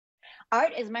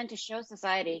Art is meant to show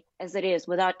society as it is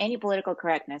without any political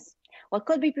correctness. What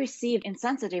could be perceived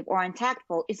insensitive or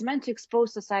untactful is meant to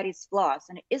expose society's flaws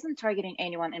and it isn't targeting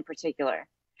anyone in particular.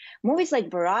 Movies like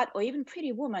Bharat or even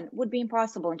Pretty Woman would be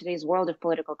impossible in today's world of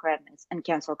political correctness and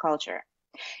cancel culture.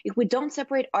 If we don't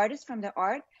separate artists from their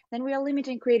art, then we are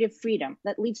limiting creative freedom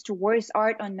that leads to worse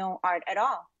art or no art at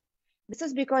all. This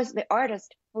is because the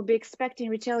artist will be expecting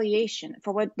retaliation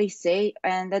for what they say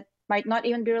and that might not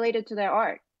even be related to their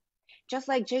art. Just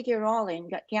like J.K. Rowling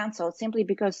got cancelled simply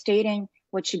because stating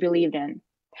what she believed in.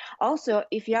 Also,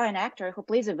 if you're an actor who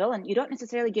plays a villain, you don't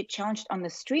necessarily get challenged on the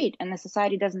street and the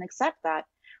society doesn't accept that.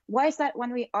 Why is that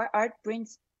when our art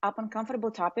brings up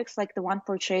uncomfortable topics like the one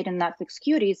portrayed in Netflix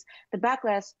Cuties, the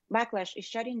backlash is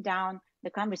shutting down the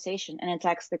conversation and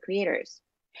attacks the creators?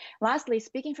 Lastly,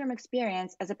 speaking from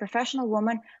experience, as a professional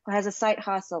woman who has a side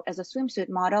hustle as a swimsuit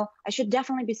model, I should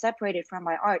definitely be separated from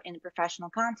my art in a professional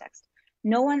context.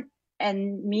 No one,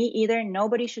 and me either,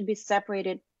 nobody should be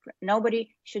separated,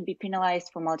 nobody should be penalized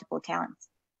for multiple talents.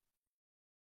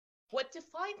 What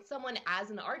defines someone as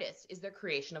an artist is their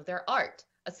creation of their art.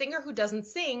 A singer who doesn't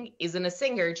sing isn't a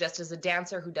singer, just as a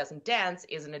dancer who doesn't dance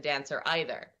isn't a dancer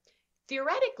either.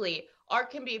 Theoretically, art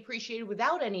can be appreciated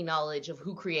without any knowledge of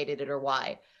who created it or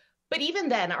why. But even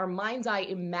then, our mind's eye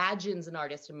imagines an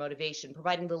artist and motivation,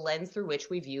 providing the lens through which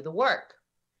we view the work.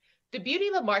 The beauty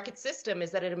of a market system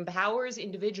is that it empowers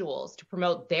individuals to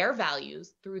promote their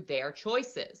values through their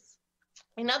choices.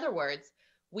 In other words,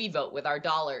 we vote with our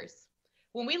dollars.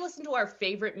 When we listen to our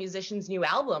favorite musician's new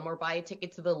album or buy a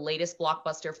ticket to the latest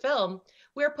blockbuster film,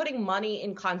 we are putting money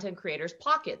in content creators'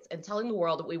 pockets and telling the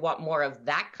world that we want more of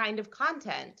that kind of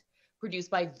content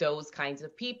produced by those kinds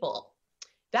of people.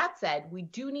 That said, we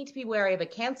do need to be wary of a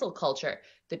cancel culture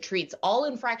that treats all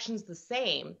infractions the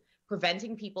same,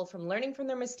 preventing people from learning from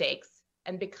their mistakes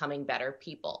and becoming better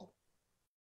people.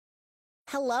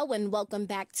 Hello and welcome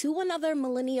back to another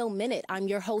Millennial Minute. I'm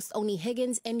your host, Oni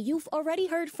Higgins, and you've already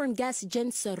heard from guest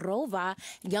Jen Sidorova,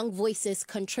 Young Voices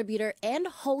contributor and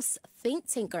host Think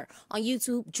Tinker. On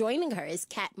YouTube, joining her is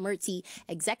Kat Murty,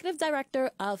 Executive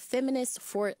Director of Feminists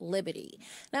for Liberty.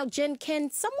 Now, Jen, can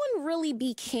someone really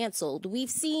be canceled? We've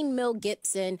seen Mel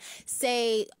Gibson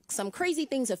say some crazy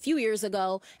things a few years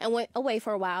ago and went away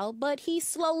for a while, but he's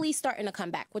slowly starting to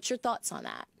come back. What's your thoughts on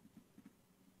that?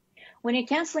 When you're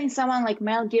canceling someone like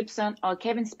Mel Gibson or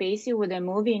Kevin Spacey with a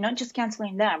movie, you're not just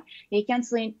canceling them, you're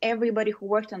canceling everybody who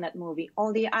worked on that movie,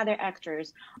 all the other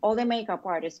actors, all the makeup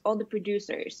artists, all the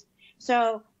producers.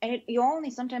 So, you only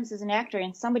sometimes as an actor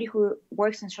and somebody who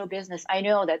works in show business, I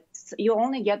know that you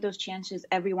only get those chances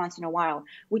every once in a while.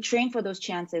 We train for those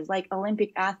chances like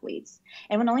Olympic athletes.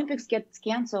 And when Olympics gets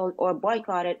canceled or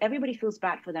boycotted, everybody feels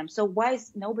bad for them. So why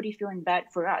is nobody feeling bad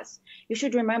for us? You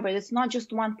should remember, it's not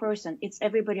just one person, it's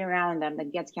everybody around them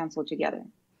that gets canceled together.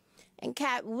 And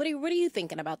Kat, what are you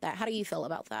thinking about that? How do you feel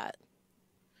about that?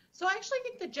 So I actually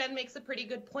think that Jen makes a pretty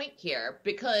good point here,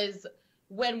 because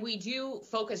when we do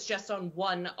focus just on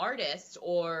one artist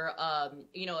or, a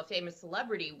famous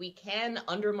celebrity, we can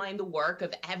undermine the work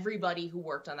of everybody who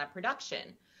worked on that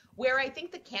production. Where I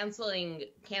think the canceling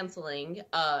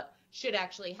should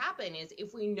actually happen is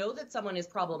if we know that someone is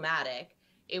problematic,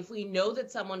 if we know that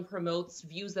someone promotes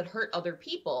views that hurt other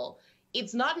people,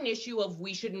 it's not an issue of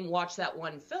we shouldn't watch that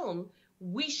one film.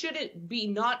 We shouldn't be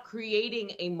not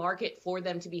creating a market for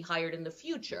them to be hired in the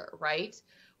future, right?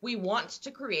 We want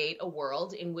to create a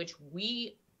world in which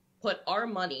we put our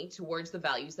money towards the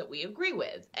values that we agree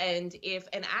with. And if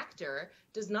an actor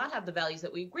does not have the values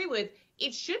that we agree with,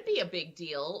 it should be a big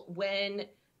deal when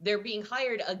they're being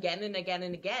hired again and again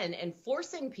and again and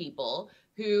forcing people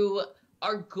who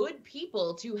are good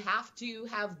people to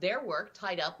have their work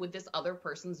tied up with this other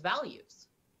person's values.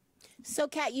 So,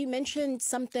 Kat, you mentioned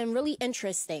something really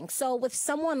interesting. So with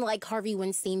someone like Harvey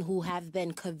Weinstein who have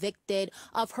been convicted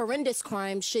of horrendous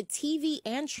crimes, should TV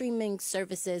and streaming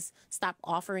services stop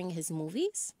offering his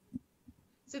movies?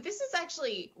 So this is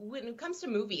actually, when it comes to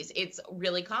movies, it's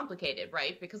really complicated,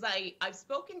 right? Because I've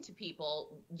spoken to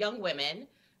people, young women,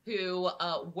 who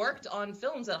worked on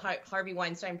films that Harvey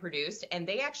Weinstein produced, and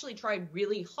they actually tried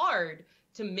really hard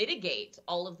to mitigate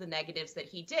all of the negatives that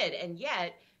he did. And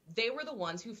yet, they were the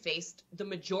ones who faced the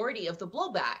majority of the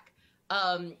blowback.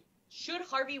 Should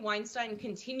Harvey Weinstein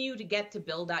continue to get to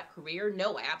build that career?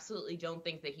 No, I absolutely don't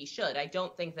think that he should. I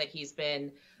don't think that he's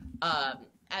been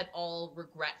at all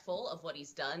regretful of what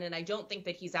he's done, and I don't think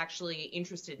that he's actually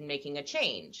interested in making a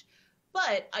change.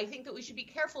 But I think that we should be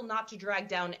careful not to drag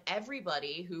down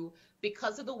everybody who,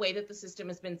 because of the way that the system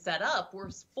has been set up,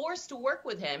 was forced to work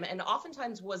with him and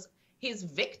oftentimes was his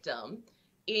victim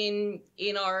in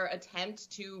our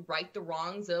attempt to right the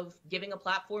wrongs of giving a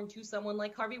platform to someone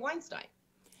like Harvey Weinstein.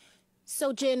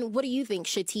 So, Jen, what do you think?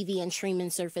 Should TV and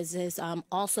streaming services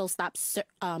also stop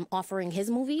offering his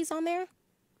movies on there?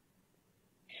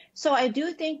 So I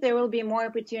do think there will be more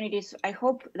opportunities. I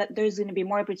hope that there's going to be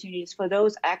more opportunities for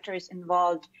those actors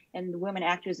involved and the women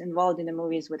actors involved in the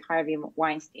movies with Harvey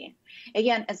Weinstein.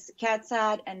 Again, as Kat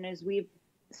said, and as we've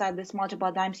said this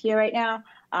multiple times here right now,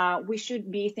 we should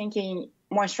be thinking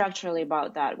more structurally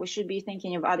about that. We should be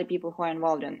thinking of other people who are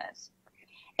involved in this.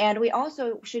 And we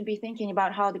also should be thinking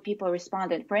about how the people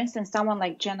responded. For instance, someone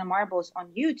like Jenna Marbles on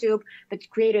YouTube that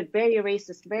created very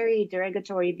racist, very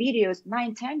derogatory videos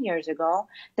 9, 10 years ago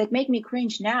that make me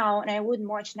cringe now, and I wouldn't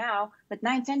watch now, but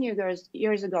 9, 10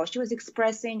 years ago, she was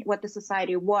expressing what the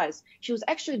society was. She was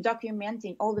actually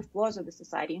documenting all the flaws of the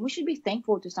society, and we should be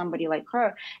thankful to somebody like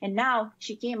her. And now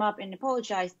she came up and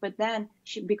apologized, but then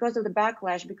because of the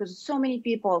backlash, because so many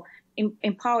people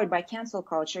empowered by cancel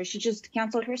culture, she just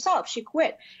canceled herself. She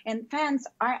quit. And fans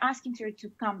are asking her to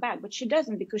come back, but she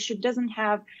doesn't, because she doesn't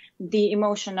have the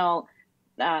emotional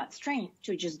strength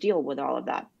to just deal with all of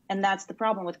that. And that's the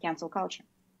problem with cancel culture.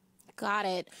 Got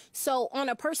it. So on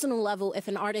a personal level, if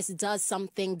an artist does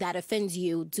something that offends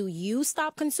you, do you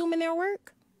stop consuming their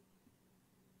work?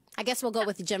 I guess we'll go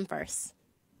with Jim first.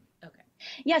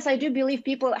 Yes, I do believe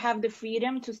people have the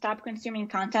freedom to stop consuming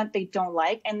content they don't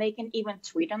like, and they can even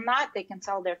tweet on that. They can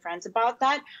tell their friends about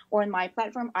that. Or in my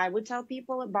platform, I would tell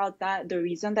people about that, the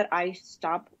reason that I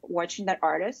stopped watching that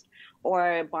artist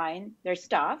or buying their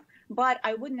stuff. But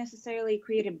I wouldn't necessarily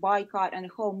create a boycott and a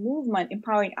whole movement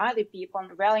empowering other people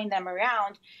and rallying them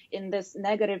around in this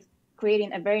negative,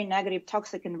 creating a very negative,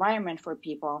 toxic environment for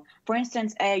people. For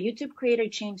instance, a YouTube creator,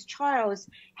 James Charles,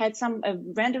 had a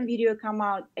random video come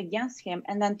out against him,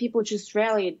 and then people just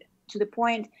rallied to the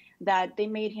point that they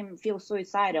made him feel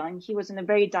suicidal, and he was in a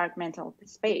very dark mental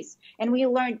space. And we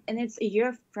learned, and it's a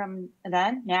year from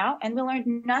then now, and we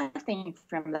learned nothing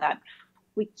from that.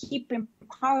 We keep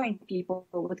empowering people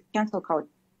with cancel culture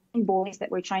and bullies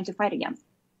that we're trying to fight against.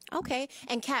 Okay.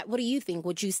 And Kat, what do you think?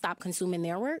 Would you stop consuming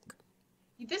their work?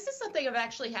 This is something I've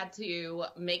actually had to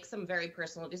make some very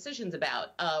personal decisions about.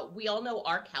 We all know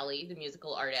R. Kelly, the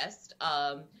musical artist.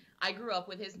 I grew up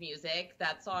with his music.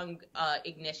 That song,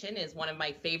 Ignition, is one of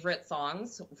my favorite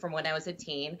songs from when I was a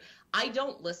teen. I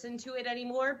don't listen to it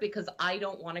anymore because I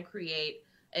don't want to create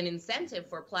an incentive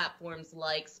for platforms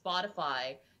like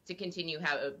Spotify to continue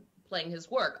playing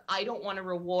his work. I don't want to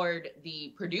reward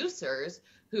the producers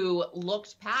who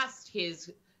looked past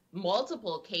his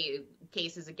multiple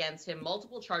cases against him,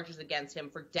 multiple charges against him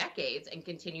for decades, and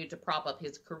continued to prop up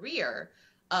his career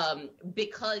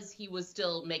because he was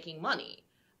still making money.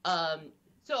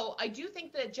 So I do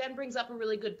think that Jen brings up a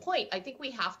really good point. I think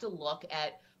we have to look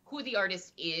at who the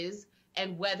artist is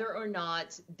and whether or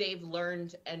not they've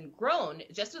learned and grown,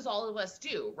 just as all of us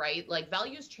do, right? Like,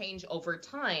 values change over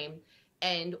time,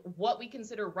 and what we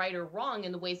consider right or wrong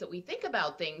in the ways that we think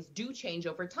about things do change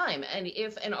over time. And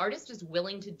if an artist is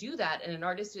willing to do that, and an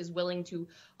artist is willing to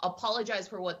apologize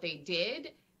for what they did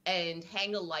and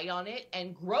hang a light on it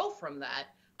and grow from that,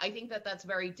 I think that that's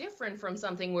very different from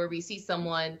something where we see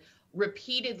someone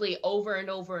repeatedly over and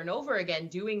over and over again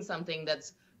doing something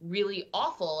that's really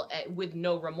awful with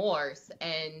no remorse.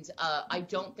 And I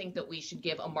don't think that we should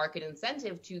give a market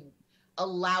incentive to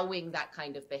allowing that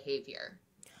kind of behavior.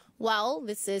 Well,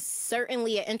 this is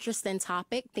certainly an interesting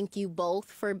topic. Thank you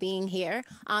both for being here.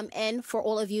 And for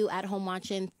all of you at home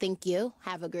watching, thank you.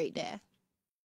 Have a great day.